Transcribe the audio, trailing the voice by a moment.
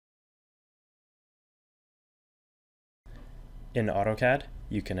In AutoCAD,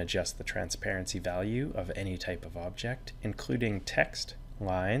 you can adjust the transparency value of any type of object, including text,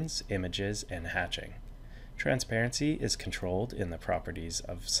 lines, images, and hatching. Transparency is controlled in the properties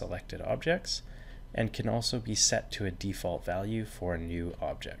of selected objects and can also be set to a default value for new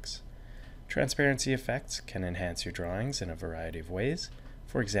objects. Transparency effects can enhance your drawings in a variety of ways.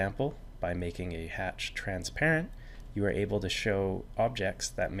 For example, by making a hatch transparent, you are able to show objects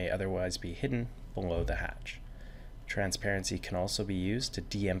that may otherwise be hidden below the hatch. Transparency can also be used to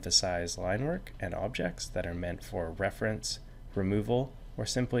de-emphasize line work and objects that are meant for reference, removal, or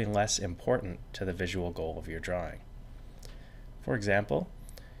simply less important to the visual goal of your drawing. For example,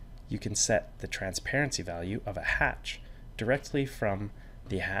 you can set the transparency value of a hatch directly from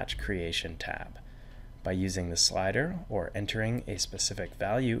the Hatch Creation tab. By using the slider or entering a specific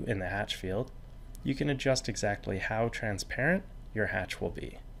value in the hatch field, you can adjust exactly how transparent your hatch will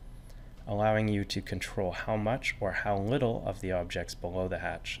be, allowing you to control how much or how little of the objects below the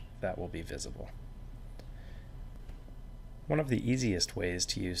hatch that will be visible. One of the easiest ways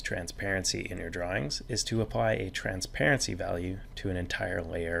to use transparency in your drawings is to apply a transparency value to an entire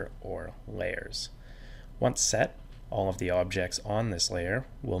layer or layers. Once set, all of the objects on this layer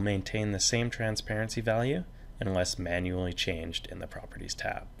will maintain the same transparency value unless manually changed in the Properties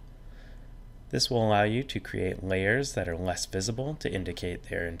tab. This will allow you to create layers that are less visible to indicate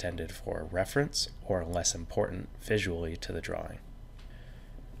they're intended for reference or less important visually to the drawing.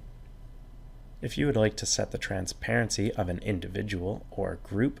 If you would like to set the transparency of an individual or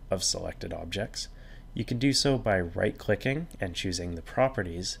group of selected objects, you can do so by right-clicking and choosing the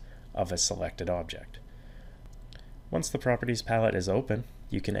properties of a selected object. Once the Properties palette is open,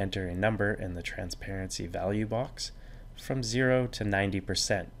 you can enter a number in the transparency value box from 0 to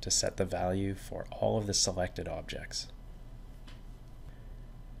 90% to set the value for all of the selected objects.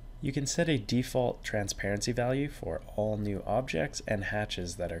 You can set a default transparency value for all new objects and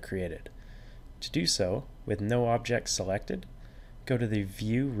hatches that are created. To do so, with no objects selected, go to the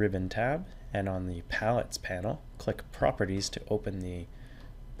View ribbon tab and on the Palettes panel, click Properties to open the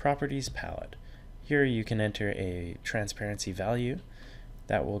Properties palette. Here you can enter a transparency value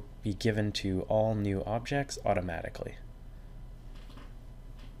that will be given to all new objects automatically.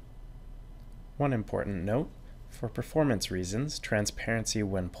 One important note, for performance reasons, transparency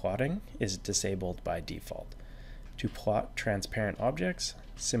when plotting is disabled by default. To plot transparent objects,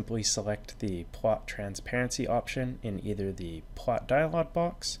 simply select the Plot Transparency option in either the Plot dialog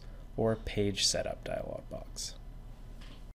box or Page Setup dialog box.